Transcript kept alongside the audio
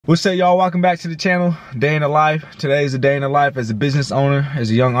What's up, y'all? Welcome back to the channel. Day in the life. Today is a day in the life as a business owner,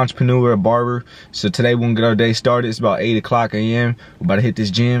 as a young entrepreneur, a barber. So today we're gonna get our day started. It's about 8 o'clock a.m. We're about to hit this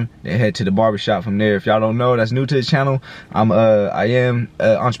gym, then head to the barbershop from there. If y'all don't know, that's new to the channel, I am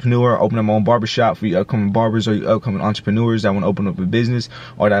an entrepreneur, opening my own barbershop for you upcoming barbers or you upcoming entrepreneurs that want to open up a business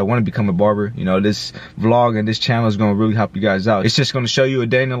or that want to become a barber. You know, this vlog and this channel is gonna really help you guys out. It's just gonna show you a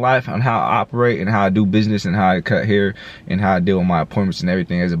day in the life on how I operate and how I do business and how I cut hair and how I deal with my appointments and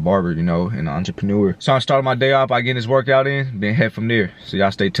everything as a barber, you know, and an entrepreneur. So I'm starting my day off by getting this workout in, then head from there. So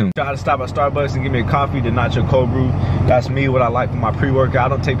y'all stay tuned. Try to stop at Starbucks and give me a coffee, the nacho cold brew. That's me, what I like for my pre-workout. I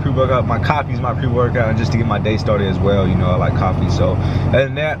don't take pre-workout, my coffee is my pre-workout, and just to get my day started as well. You know, I like coffee. So other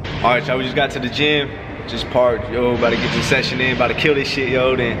than that, all right, y'all, we just got to the gym. Just parked, yo, about to get this session in, about to kill this shit,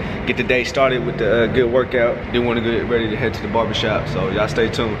 yo, then get the day started with the good workout. Then want to get ready to head to the barbershop. So y'all stay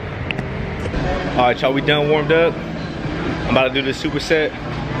tuned. All right, y'all, we done warmed up. I'm about to do this superset.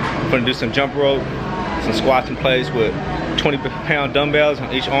 I'm gonna do some jump rope, some squats in place with 20-pound dumbbells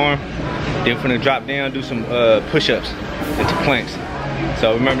on each arm. Then we're gonna drop down, do some push-ups into planks.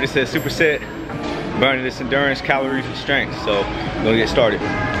 So remember, this is a superset, burning this endurance, calories, and strength. So we're gonna get started.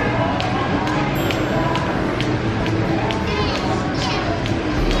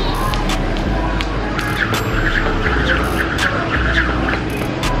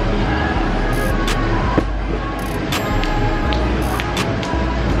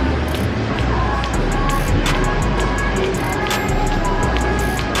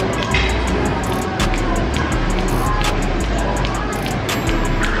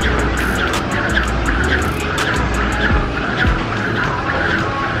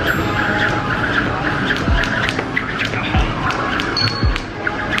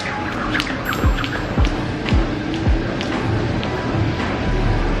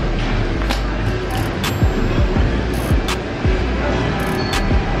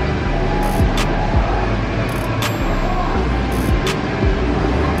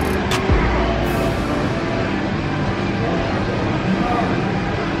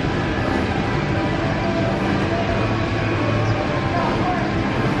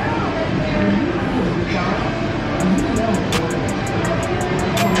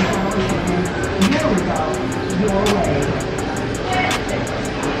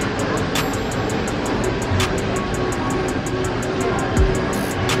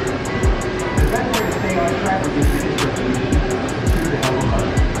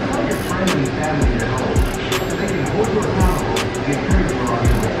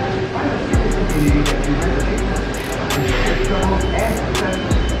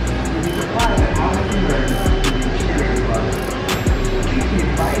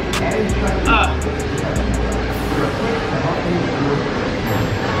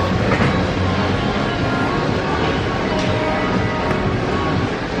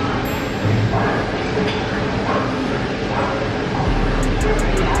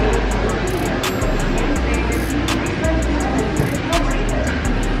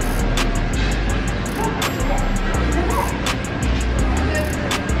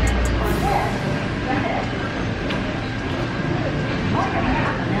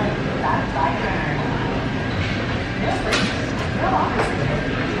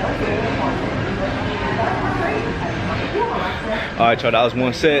 All right, y'all, that was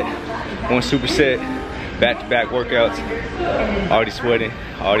one set, one superset, back-to-back workouts. Already sweating,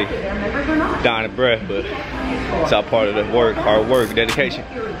 already dying of breath, but it's all part of the work, hard work, dedication.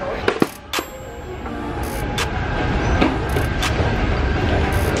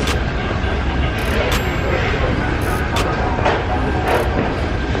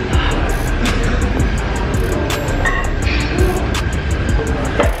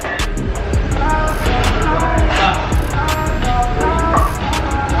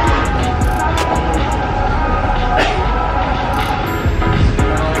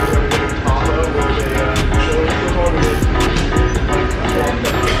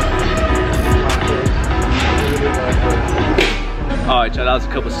 Alright, y'all, that was a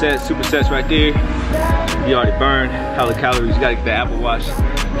couple sets, supersets right there. You already burned hella calories. You gotta get the Apple Watch,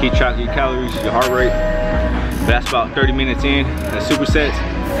 keep track of your calories, your heart rate. But that's about 30 minutes in, the supersets.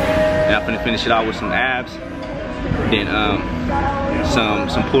 And I'm gonna finish it out with some abs, then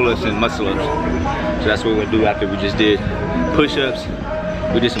some pull-ups and muscle-ups. So that's what we're gonna do after we just did push-ups.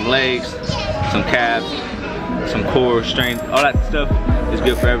 We did some legs, some calves, some core strength. All that stuff is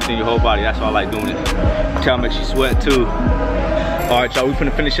good for everything, your whole body. That's why I like doing it. Tell makes you sweat too. All right, y'all, we're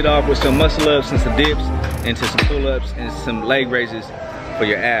gonna finish it off with some muscle ups and some dips, into some pull ups and some leg raises for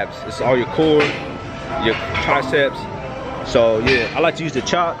your abs. It's all your core, your triceps. So yeah, I like to use the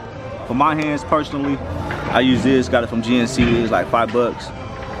chop for my hands personally. I use this, got it from GNC, it's like $5.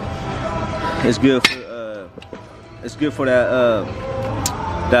 It's good for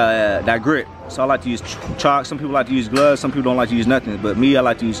that grip. So I like to use chalk. Some people like to use gloves. Some people don't like to use nothing. But me, I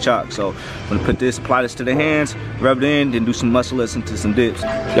like to use chalk. So I'm gonna put this, apply this to the hands, rub it in, then do some muscle ups into some dips.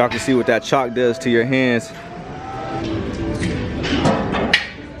 Y'all can see what that chalk does to your hands.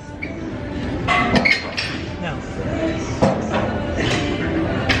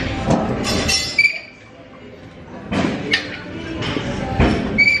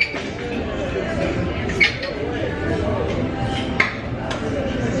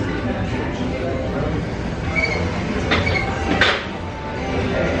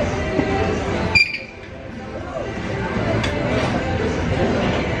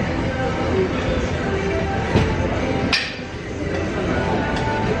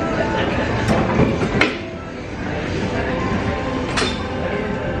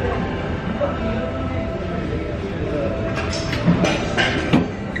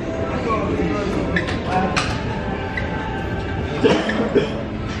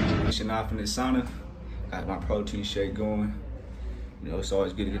 Off in the sauna, got my protein shake going. You know, it's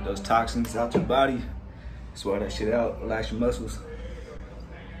always good to get those toxins out your body, swell that shit out, relax your muscles.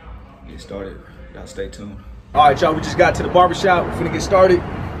 Get started. Y'all stay tuned. All right, y'all, we just got to the barbershop. We're finna get started.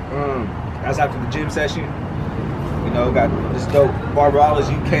 That's after the gym session. You know, got this dope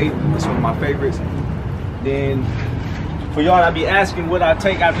Barberology cake. It's one of my favorites. Then for y'all that be asking what I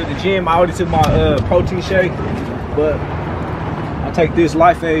take after the gym, I already took my protein shake, but I take this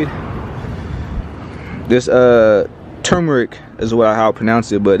Life Aid. This turmeric is how I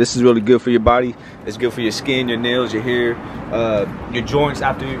pronounce it, but this is really good for your body. It's good for your skin, your nails, your hair, your joints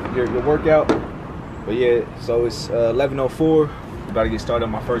after your workout. But yeah, so it's 11:04. About to get started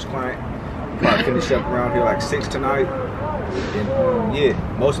on my first client. Probably finish up around here like 6 tonight. And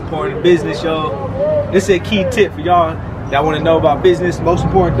yeah, most important in business, y'all. This is a key tip for y'all that want to know about business. Most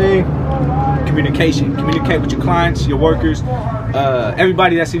important thing, communication. Communicate with your clients, your workers,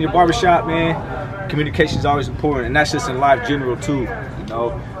 everybody that's in your barbershop, man. Communication is always important, and that's just in life general too. You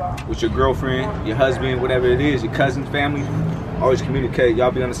know, with your girlfriend, your husband, whatever it is, your cousin, family, always communicate. Y'all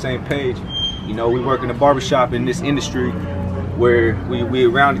be on the same page. You know, we work in a barbershop in this industry where we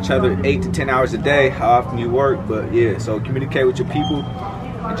around each other 8 to 10 hours a day, how often you work. But yeah, so communicate with your people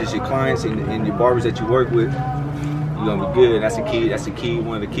and just your clients and your barbers that you work with. You're gonna be good. That's the key. That's the key.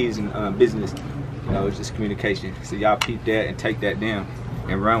 One of the keys in business. You know, it's just communication. So y'all peep that and take that down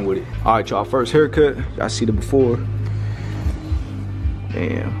and run with it. All right, y'all, first haircut. Y'all see the before.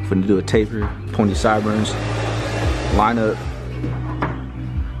 Damn, finna do a taper, pointy sideburns, line up.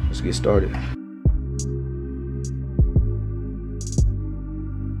 Let's get started.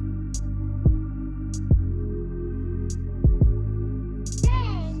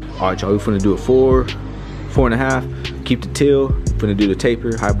 All right, y'all, we finna do a 4, 4.5. Keep the tail. Finna do the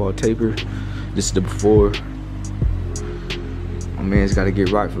taper, highball taper. This is the before. My man's gotta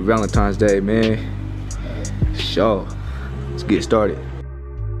get right for Valentine's Day, man. Sure. Let's get started.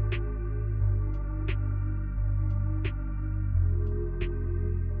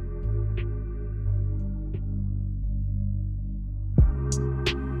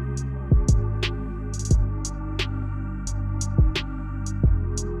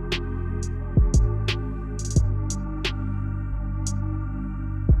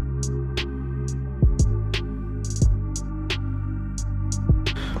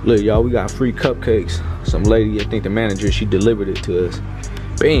 Look, y'all, we got free cupcakes. Some lady, I think the manager, she delivered it to us.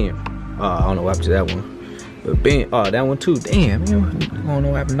 Bam. I don't know what happened to that one. But bam. Oh, that one too. Damn, man. I don't know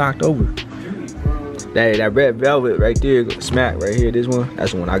what happened, knocked over. That red velvet right there, smack right here. This one,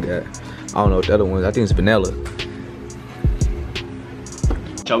 that's the one I got. I don't know what the other one is. I think it's vanilla.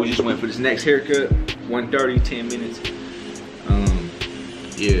 So we just went for this next haircut. 1:30, 10 minutes.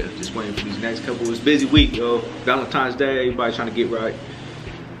 Yeah, just waiting for these next couple. It's a busy week, yo. Valentine's Day, everybody trying to get right.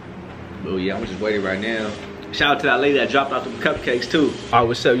 Oh yeah, I'm just waiting right now. Shout out to that lady that dropped off the cupcakes too. All right,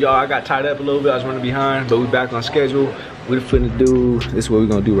 what's up, y'all? I got tied up a little bit. I was running behind, but we back on schedule. What we finna do? This is what we're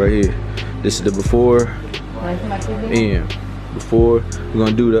gonna do right here. This is the before. And before we're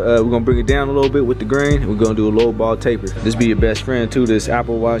gonna do the we're gonna bring it down a little bit with the grain. We're gonna do a low ball taper. This be your best friend too. This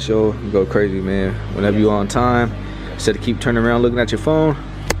Apple Watch, yo, you go crazy, man. Whenever you're on time, instead of keep turning around looking at your phone,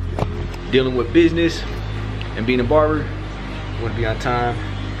 dealing with business and being a barber, you wanna be on time.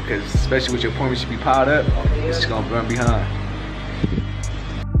 Because especially with your appointments, you be piled up, it's just gonna run behind.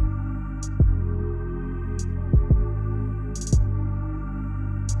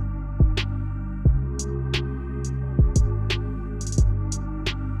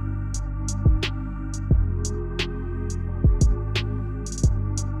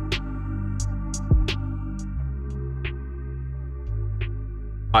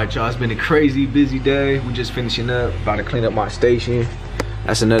 All Alright y'all, it's been a crazy busy day. We just finishing up, about to clean up my station.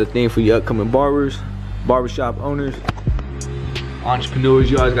 That's another thing for you upcoming barbers, barbershop owners, entrepreneurs.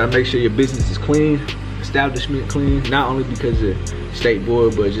 You always gotta make sure your business is clean, establishment clean, not only because of state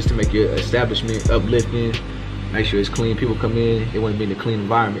board, but just to make your establishment uplifting. Make sure it's clean, people come in, they wanna be in a clean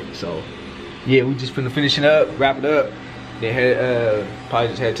environment. So yeah, we just finna finish it up, wrap it up, then head, probably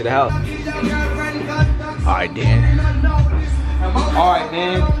just head to the house. Alright Dan. Alright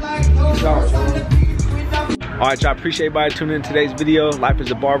man. Alright y'all, appreciate everybody tuning in today's video. Life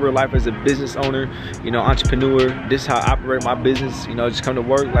as a barber, life as a business owner, you know, entrepreneur. This is how I operate my business. You know, just come to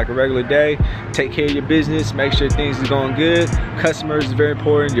work like a regular day, take care of your business, make sure things are going good. Customers is very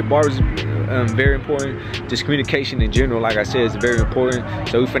important, your barbers is very important. Just communication in general, like I said, is very important.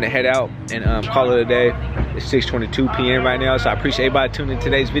 So we finna head out and call it a day. It's 6:22 p.m. right now, so I appreciate everybody tuning in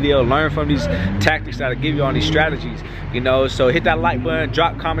today's video. Learn from these tactics that I give you on these strategies, you know. So hit that like button,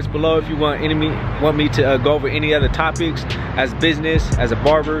 drop comments below if you want me to go over any other topics as business, as a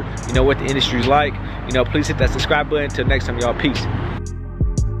barber, you know, what the industry's like. You know, please hit that subscribe button. Until next time, y'all, peace.